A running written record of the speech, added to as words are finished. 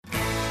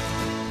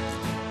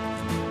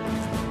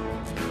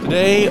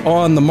Today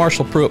on the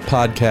Marshall Pruitt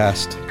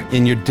podcast,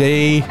 in your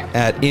day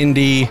at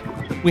Indy,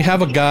 we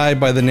have a guy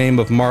by the name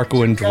of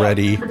Marco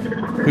Andretti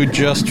who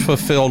just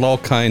fulfilled all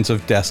kinds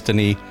of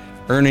destiny,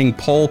 earning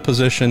pole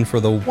position for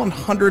the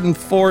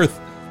 104th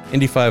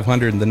Indy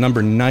 500 and the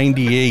number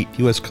 98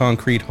 U.S.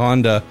 Concrete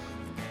Honda.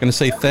 I'm going to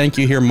say thank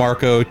you here,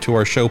 Marco, to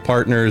our show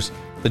partners,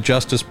 the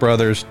Justice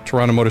Brothers,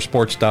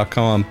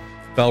 TorontoMotorsports.com,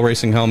 Bell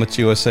Racing Helmets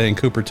USA, and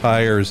Cooper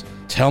Tires.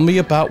 Tell me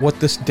about what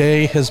this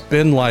day has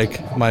been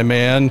like, my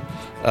man.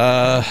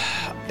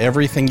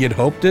 Everything you'd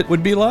hoped it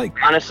would be like?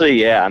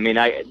 Honestly, yeah. I mean,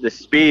 the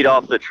speed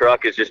off the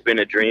truck has just been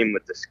a dream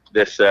with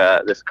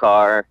this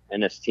car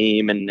and this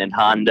team and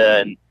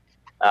Honda, and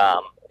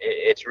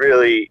it's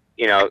really,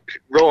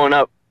 rolling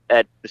up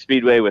at the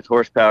speedway with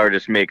horsepower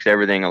just makes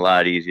everything a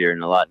lot easier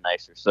and a lot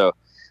nicer. So,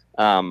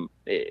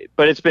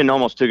 but it's been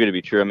almost too good to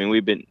be true.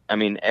 I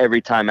mean,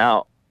 every time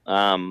out,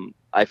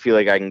 I feel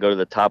like I can go to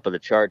the top of the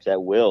charts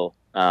at will,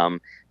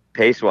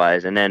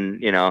 pace-wise. And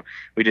then,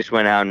 we just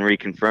went out and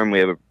reconfirmed we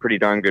have a pretty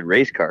darn good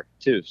race car,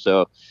 too.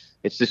 So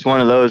it's just one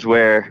of those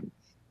where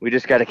we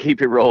just got to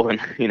keep it rolling.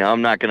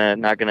 I'm not gonna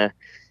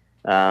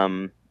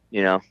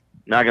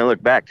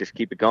look back. Just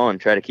keep it going.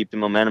 Try to keep the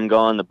momentum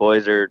going. The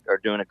boys are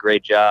doing a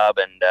great job,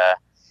 and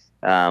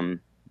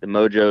the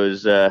mojo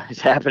is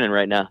happening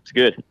right now. It's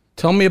good.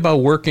 Tell me about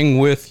working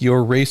with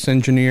your race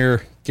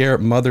engineer.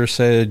 Garrett Mother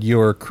said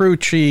your crew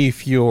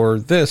chief, you're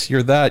this,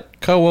 you're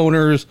that,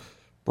 co-owners,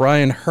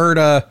 Brian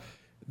Herta.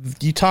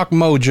 You talk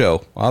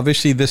mojo.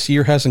 Obviously, this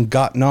year hasn't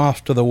gotten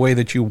off to the way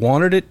that you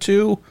wanted it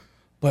to,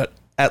 but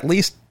at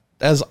least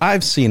as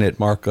I've seen it,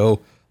 Marco,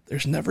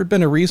 there's never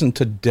been a reason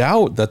to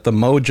doubt that the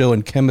mojo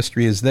and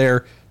chemistry is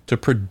there to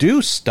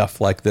produce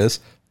stuff like this.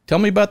 Tell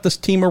me about this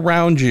team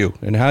around you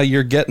and how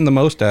you're getting the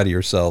most out of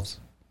yourselves.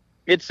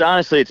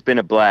 It's been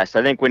a blast.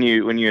 I think when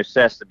you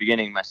assess the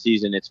beginning of my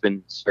season, it's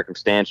been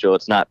circumstantial.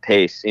 It's not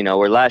pace,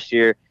 where last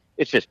year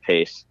it's just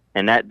pace.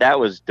 And that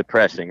was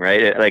depressing,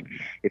 right? Like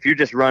if you're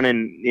just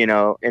running,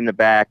 in the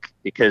back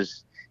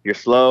because you're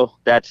slow,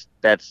 that's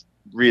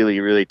really,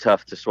 really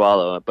tough to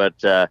swallow. But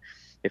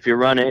if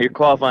you're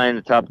qualifying in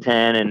the top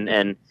 10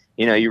 and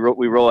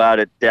we roll out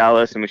at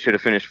Dallas and we should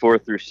have finished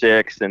 4th through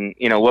 6th, and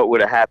what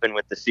would have happened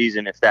with the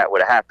season if that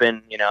would have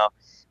happened,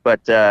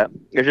 But there's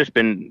just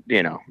been,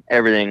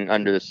 everything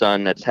under the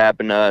sun that's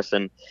happened to us.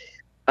 And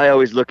I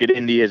always look at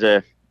Indy as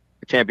a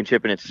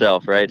championship in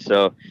itself, right?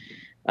 So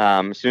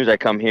as soon as I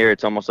come here,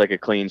 it's almost like a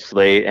clean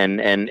slate. And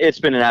it's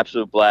been an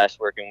absolute blast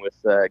working with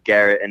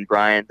Garrett and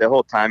Brian, the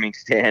whole timing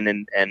stand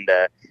and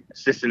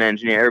assistant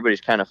engineer.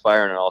 Everybody's kind of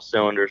firing on all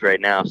cylinders right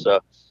now. So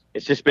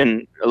it's just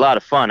been a lot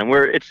of fun. And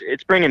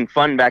it's bringing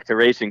fun back to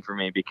racing for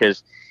me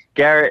because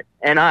Garrett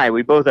and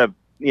we both have,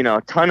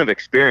 a ton of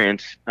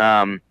experience.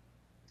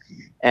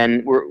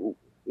 And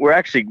we're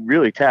actually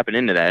really tapping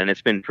into that, and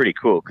it's been pretty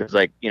cool because,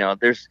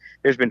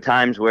 there's been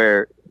times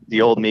where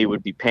the old me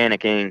would be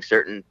panicking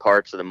certain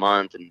parts of the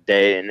month and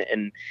day,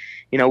 and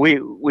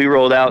we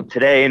rolled out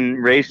today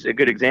and race. A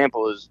good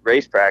example is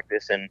race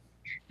practice, and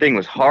thing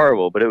was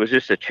horrible, but it was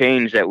just a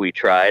change that we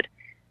tried.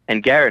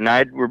 And Garrett and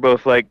I were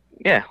both like,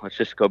 yeah, let's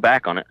just go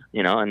back on it,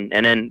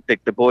 And then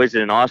the boys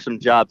did an awesome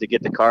job to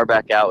get the car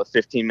back out with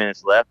 15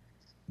 minutes left,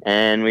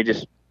 and we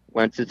just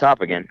went to the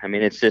top again. I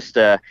mean, it's just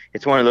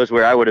it's one of those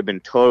where I would have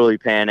been totally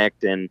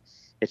panicked, and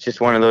it's just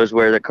one of those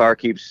where the car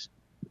keeps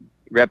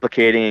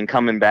replicating and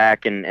coming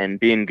back and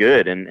being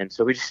good, and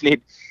so we just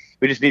need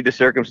the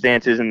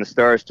circumstances and the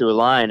stars to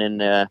align.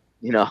 And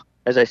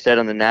as I said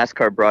on the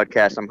NASCAR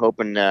broadcast, I'm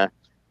hoping that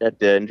the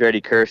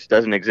Andretti curse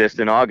doesn't exist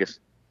in August.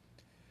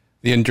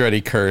 The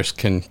Andretti curse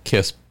can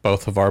kiss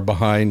both of our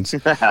behinds.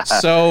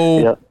 So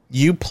yep.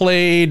 You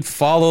played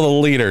Follow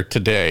the Leader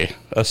today,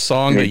 a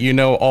song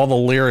that all the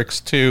lyrics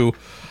to.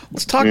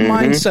 Let's talk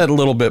mindset a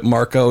little bit,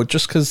 Marco,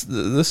 just because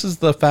this is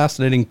the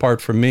fascinating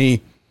part for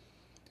me.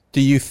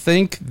 Do you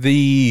think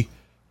the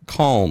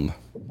calm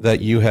that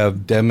you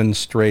have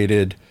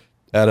demonstrated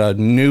at a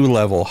new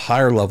level,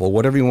 higher level,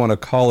 whatever you want to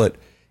call it,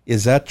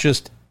 is that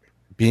just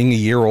being a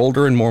year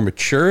older and more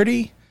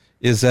maturity?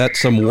 Is that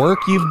some work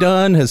you've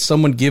done? Has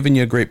someone given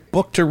you a great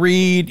book to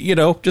read?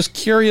 Just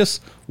curious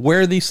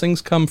where these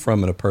things come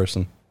from in a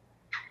person.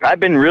 I've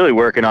been really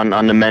working on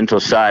the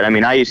mental side. I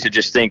mean, I used to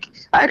think,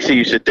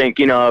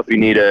 if you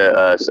need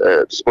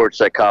a sports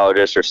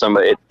psychologist or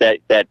somebody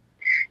that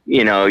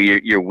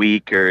you're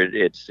weak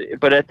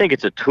but I think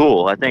it's a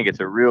tool. I think it's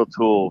a real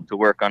tool to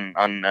work on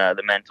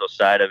the mental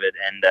side of it.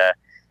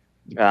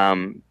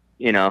 And,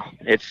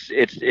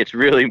 it's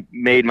really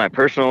made my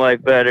personal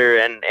life better.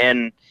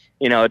 And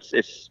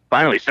it's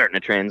finally starting to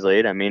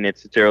translate. I mean,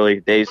 it's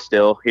early days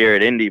still here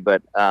at Indy,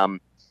 but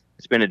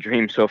it's been a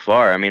dream so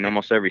far. I mean,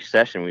 almost every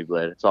session we've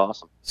led. It's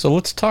awesome. So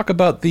let's talk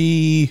about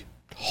the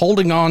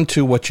holding on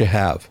to what you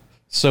have.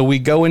 So we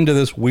go into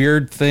this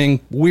weird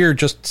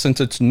just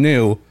since it's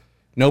new,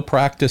 no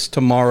practice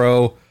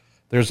tomorrow.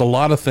 There's a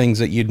lot of things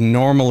that you'd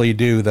normally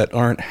do that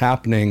aren't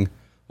happening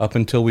up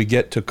until we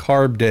get to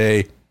carb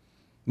day.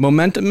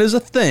 Momentum is a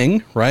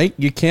thing, right?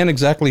 You can't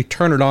exactly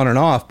turn it on and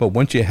off, but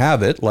once you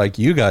have it, like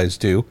you guys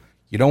do,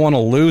 you don't want to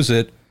lose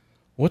it.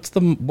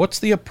 What's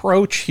the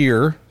approach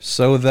here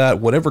so that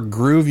whatever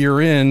groove you're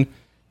in,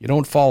 you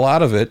don't fall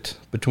out of it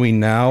between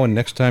now and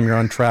next time you're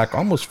on track,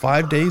 almost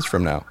 5 days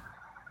from now?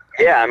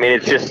 Yeah, I mean,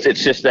 it's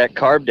just that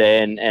carb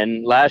day,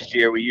 and last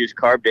year we used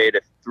carb day to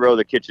throw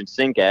the kitchen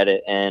sink at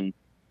it, and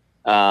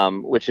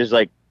which is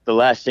like the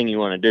last thing you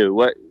want to do.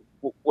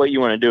 What you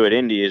want to do at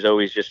Indy is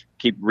always just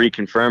keep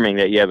reconfirming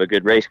that you have a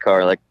good race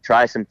car. Like,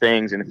 try some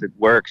things, and if it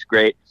works,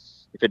 great.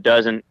 If it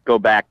doesn't, go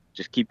back.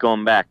 Just keep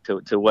going back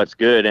to what's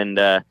good, and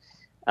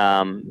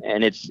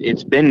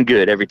it's been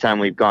good every time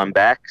we've gone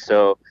back.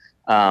 So,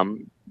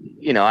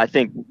 I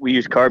think we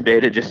use carb day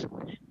to just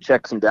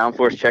check some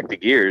downforce, check the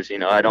gears.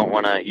 I don't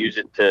want to use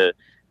it to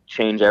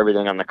change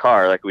everything on the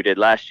car like we did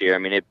last year. I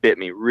mean, it bit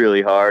me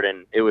really hard,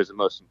 and it was the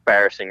most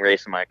embarrassing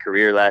race of my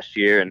career last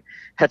year. And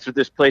that's what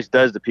this place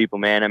does to people,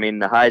 man. I mean,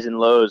 the highs and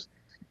lows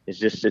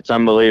is it's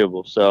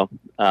unbelievable. So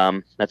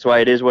that's why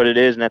it is what it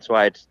is, and that's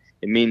why it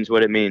means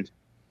what it means.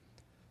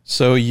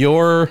 So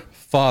your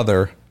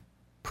father,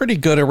 pretty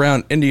good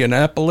around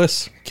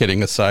Indianapolis,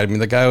 kidding aside. I mean,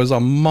 the guy was a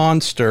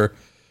monster.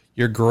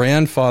 Your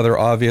grandfather,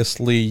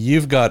 obviously,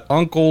 you've got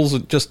uncles,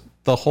 just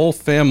the whole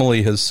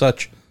family has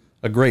such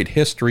a great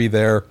history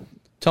there.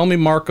 Tell me,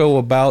 Marco,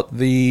 about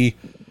the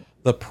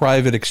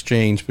private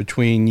exchange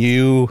between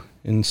you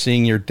and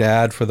seeing your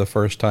dad for the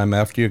first time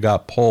after you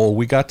got pole.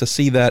 We got to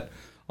see that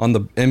on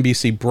the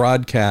NBC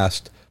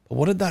broadcast. But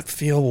what did that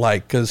feel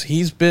like? Because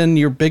he's been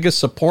your biggest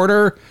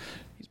supporter.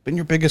 He's been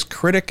your biggest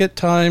critic at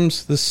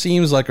times. This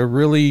seems like a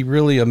really,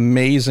 really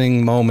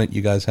amazing moment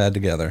you guys had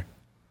together.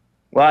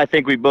 Well, I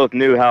think we both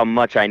knew how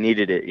much I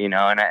needed it,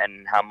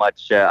 and how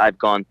much I've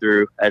gone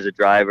through as a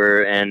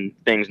driver and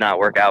things not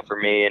work out for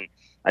me. And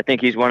I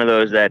think he's one of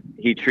those that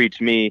he treats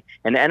me.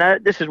 And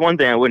this is one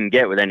thing I wouldn't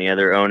get with any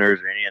other owners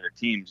or any other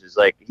teams is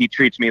like he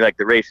treats me like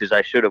the races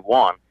I should have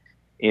won,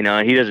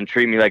 and he doesn't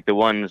treat me like the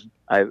ones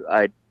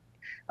I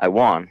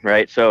won.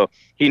 Right. So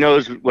he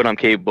knows what I'm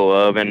capable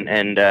of.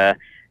 And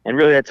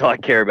really that's all I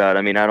care about.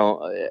 I mean, I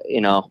don't,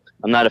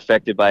 I'm not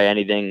affected by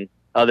anything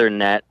other than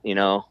that,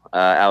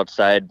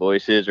 outside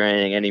voices or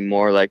anything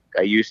anymore like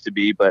I used to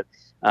be. But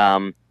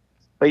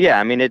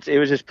yeah, I mean, it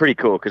was just pretty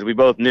cool because we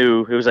both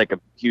knew it was like a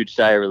huge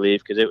sigh of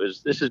relief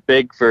because this is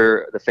big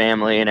for the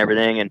family and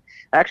everything. And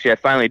actually, I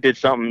finally did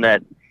something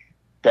that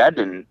Dad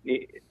didn't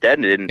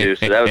do.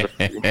 So that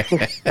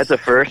was that's a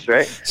first,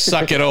 right?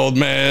 Suck it, old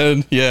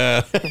man.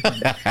 Yeah.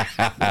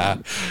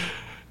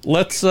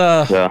 Let's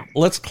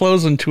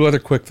close on two other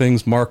quick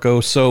things,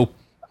 Marco. So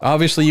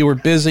obviously you were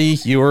busy.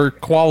 You were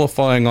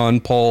qualifying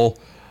on pole.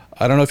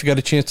 I don't know if you got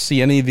a chance to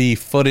see any of the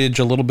footage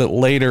a little bit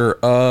later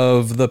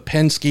of the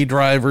Penske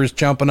drivers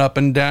jumping up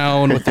and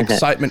down with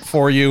excitement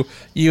for you.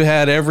 You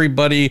had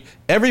everybody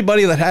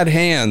that had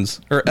hands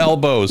or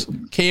elbows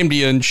came to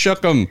you and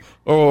shook them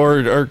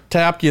or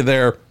tapped you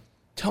there.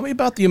 Tell me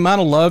about the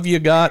amount of love you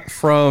got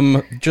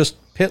from just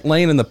pit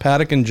lane and the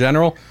paddock in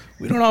general.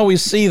 We don't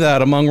always see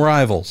that among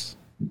rivals.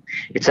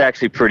 It's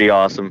actually pretty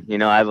awesome.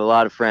 I have a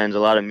lot of friends, a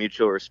lot of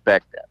mutual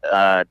respect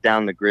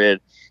down the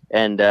grid.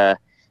 And,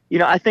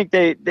 I think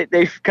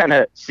they've kind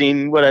of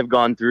seen what I've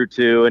gone through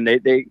too. And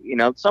they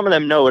some of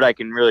them know what I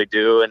can really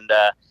do. And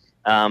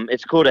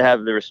it's cool to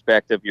have the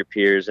respect of your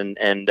peers. And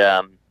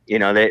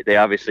they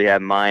obviously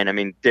have mine. I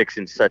mean,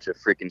 Dixon's such a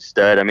freaking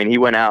stud. I mean, he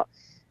went out,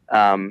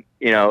 had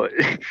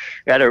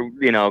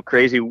a,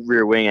 crazy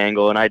rear wing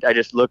angle. And I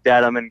just looked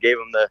at him and gave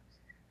him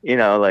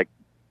the,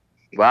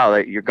 wow,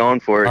 you're going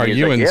for it. Are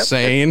you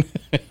insane?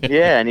 Yep.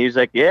 Yeah, and he was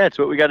like, yeah, it's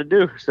what we got to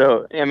do.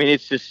 So, I mean,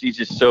 he's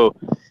just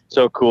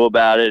so cool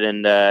about it,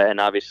 and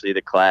obviously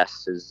the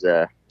class is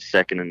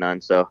second to none,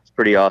 so it's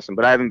pretty awesome.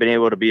 But I haven't been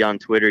able to be on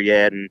Twitter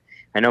yet, and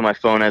I know my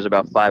phone has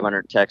about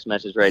 500 text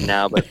messages right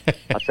now, but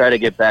I'll try to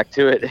get back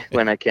to it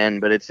when I can.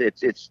 But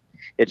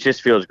it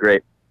just feels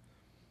great.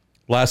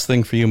 Last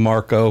thing for you,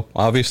 Marco.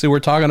 Obviously,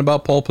 we're talking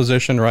about pole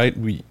position, right?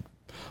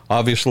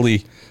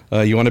 Obviously,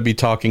 you want to be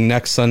talking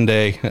next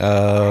Sunday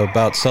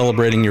about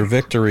celebrating your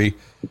victory.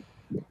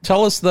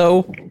 Tell us,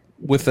 though,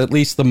 with at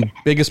least the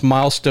biggest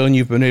milestone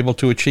you've been able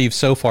to achieve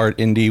so far at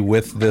Indy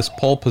with this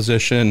pole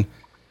position,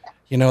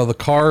 the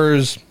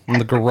cars in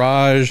the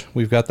garage,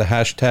 we've got the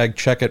hashtag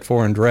check it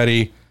for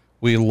Andretti.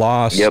 We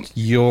lost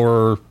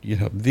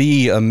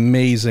the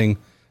amazing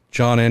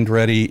John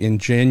Andretti in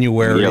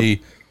January. Yep.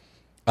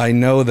 I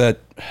know that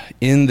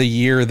in the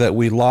year that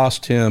we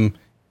lost him,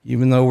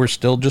 even though we're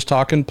still just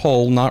talking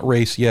pole, not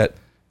race yet,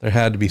 there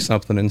had to be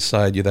something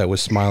inside you that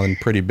was smiling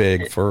pretty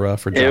big for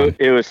John.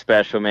 It was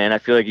special, man. I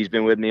feel like he's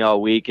been with me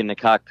all week in the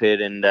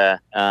cockpit, and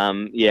I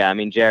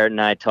mean, Jarrett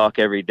and I talk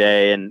every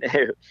day, and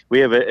we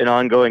have an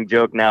ongoing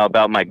joke now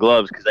about my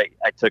gloves because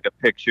I took a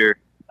picture,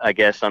 I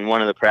guess, on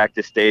one of the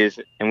practice days,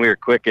 and we were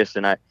quickest,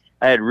 and I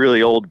had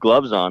really old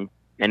gloves on.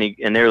 And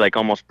they were like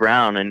almost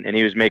brown, and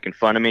he was making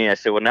fun of me. I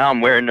said, well, now I'm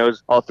wearing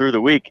those all through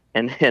the week.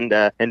 And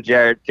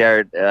Jarrett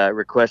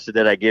requested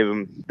that I give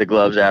him the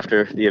gloves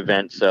after the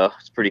event, so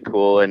it's pretty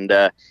cool. And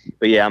but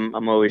yeah,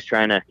 I'm always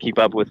trying to keep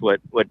up with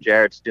what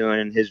Jarrett's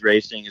doing in his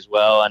racing as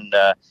well. And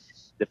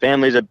the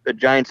family's a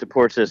giant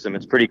support system.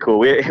 It's pretty cool.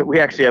 We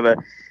actually have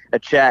a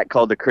chat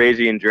called the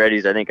Crazy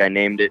Andrettis. I think I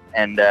named it.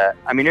 And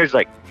I mean, there's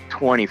like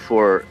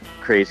 24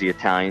 crazy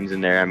Italians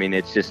in there. I mean,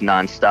 it's just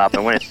nonstop.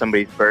 And when it's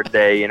somebody's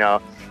birthday, you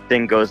know,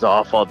 thing goes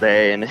off all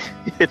day, and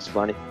it's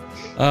funny.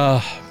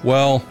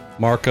 Well,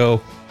 Marco,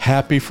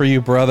 happy for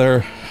you,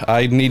 brother.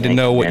 I need to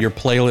know what your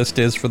playlist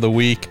is for the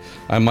week.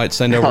 I might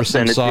send over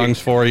some songs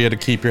for you to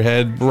keep your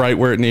head right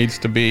where it needs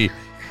to be.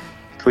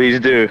 Please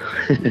do.